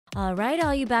Alright,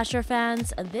 all you Bachelor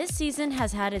fans, this season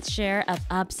has had its share of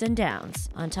ups and downs.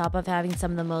 On top of having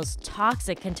some of the most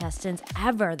toxic contestants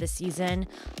ever this season,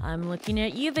 I'm looking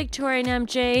at you, Victoria and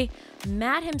MJ.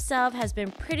 Matt himself has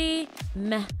been pretty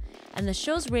meh, and the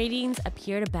show's ratings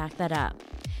appear to back that up.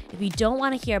 If you don't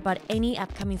want to hear about any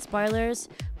upcoming spoilers,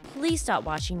 please stop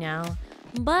watching now.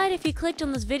 But if you clicked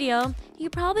on this video, you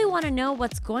probably want to know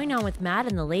what's going on with Matt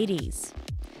and the ladies.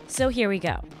 So here we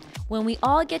go. When we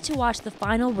all get to watch the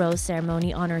final rose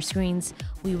ceremony on our screens,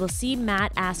 we will see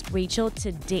Matt ask Rachel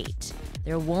to date.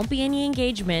 There won't be any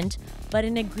engagement, but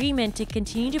an agreement to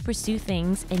continue to pursue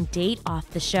things and date off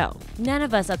the show. None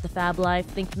of us at the Fab Life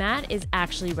think Matt is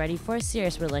actually ready for a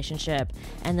serious relationship.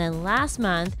 And then last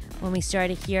month, when we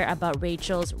started to hear about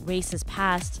Rachel's racist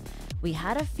past, we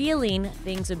had a feeling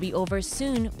things would be over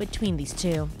soon between these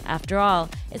two. After all,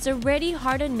 it's already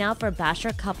hard enough for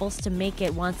Bachelor couples to make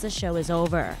it once the show is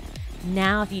over.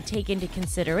 Now, if you take into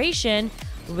consideration,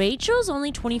 Rachel's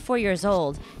only 24 years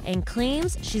old and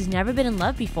claims she's never been in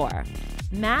love before.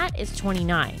 Matt is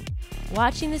 29.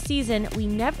 Watching the season, we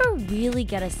never really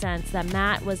get a sense that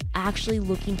Matt was actually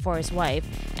looking for his wife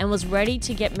and was ready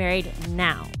to get married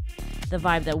now. The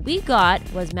vibe that we got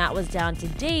was Matt was down to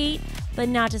date, but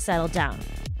not to settle down.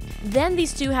 Then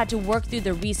these two had to work through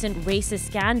the recent racist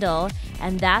scandal,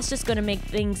 and that's just going to make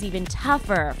things even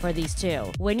tougher for these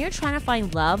two. When you're trying to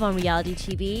find love on reality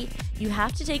TV, you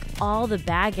have to take all the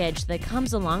baggage that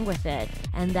comes along with it,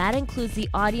 and that includes the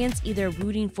audience either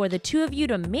rooting for the two of you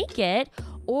to make it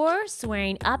or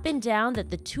swearing up and down that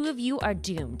the two of you are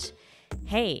doomed.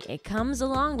 Hey, it comes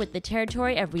along with the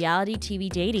territory of reality TV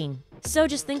dating. So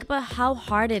just think about how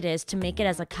hard it is to make it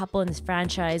as a couple in this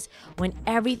franchise when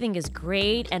everything is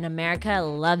great and America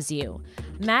loves you.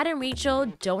 Matt and Rachel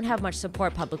don't have much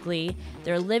support publicly,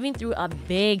 they're living through a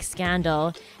big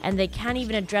scandal, and they can't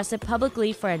even address it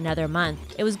publicly for another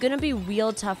month. It was gonna be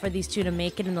real tough for these two to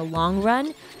make it in the long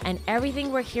run, and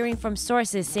everything we're hearing from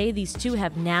sources say these two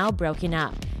have now broken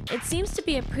up. It seems to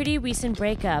be a pretty recent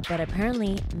breakup, but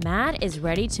apparently Matt is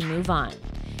ready to move on.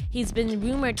 He's been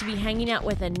rumored to be hanging out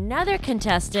with another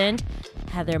contestant,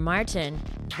 Heather Martin.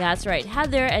 That's right,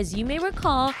 Heather, as you may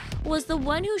recall, was the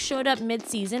one who showed up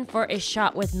mid-season for a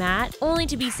shot with Matt, only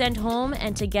to be sent home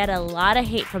and to get a lot of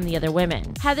hate from the other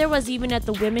women. Heather was even at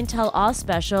the Women Tell All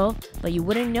special, but you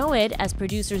wouldn't know it as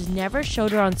producers never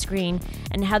showed her on screen,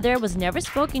 and Heather was never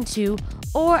spoken to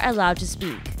or allowed to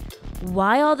speak.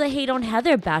 Why all the hate on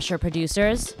Heather, Bachelor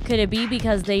producers? Could it be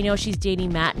because they know she's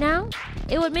dating Matt now?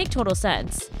 It would make total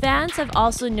sense. Fans have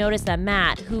also noticed that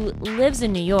Matt, who lives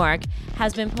in New York,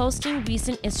 has been posting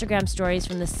recent Instagram stories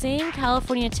from the same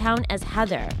California town as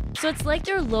Heather. So it's like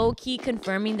they're low-key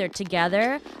confirming they're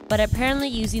together, but apparently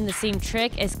using the same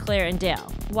trick as Claire and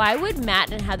Dale. Why would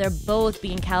Matt and Heather both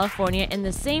be in California in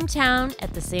the same town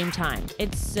at the same time?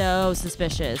 It's so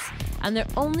suspicious. And their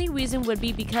only reason would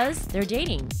be because they're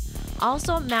dating.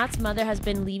 Also, Matt's mother has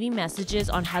been leaving messages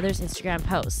on Heather's Instagram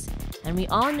posts. And we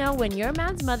all know when your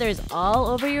Matt's mother is all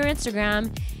over your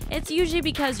Instagram, it's usually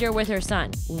because you're with her son.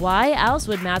 Why else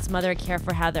would Matt's mother care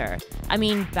for Heather? I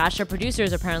mean, Bachelor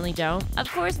producers apparently don't. Of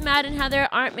course, Matt and Heather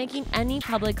aren't making any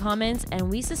public comments, and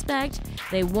we suspect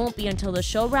they won't be until the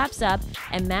show wraps up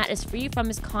and Matt is free from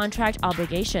his contract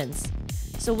obligations.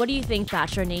 So what do you think,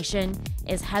 Bachelor Nation?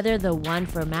 Is Heather the one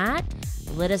for Matt?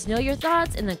 Let us know your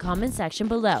thoughts in the comment section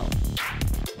below.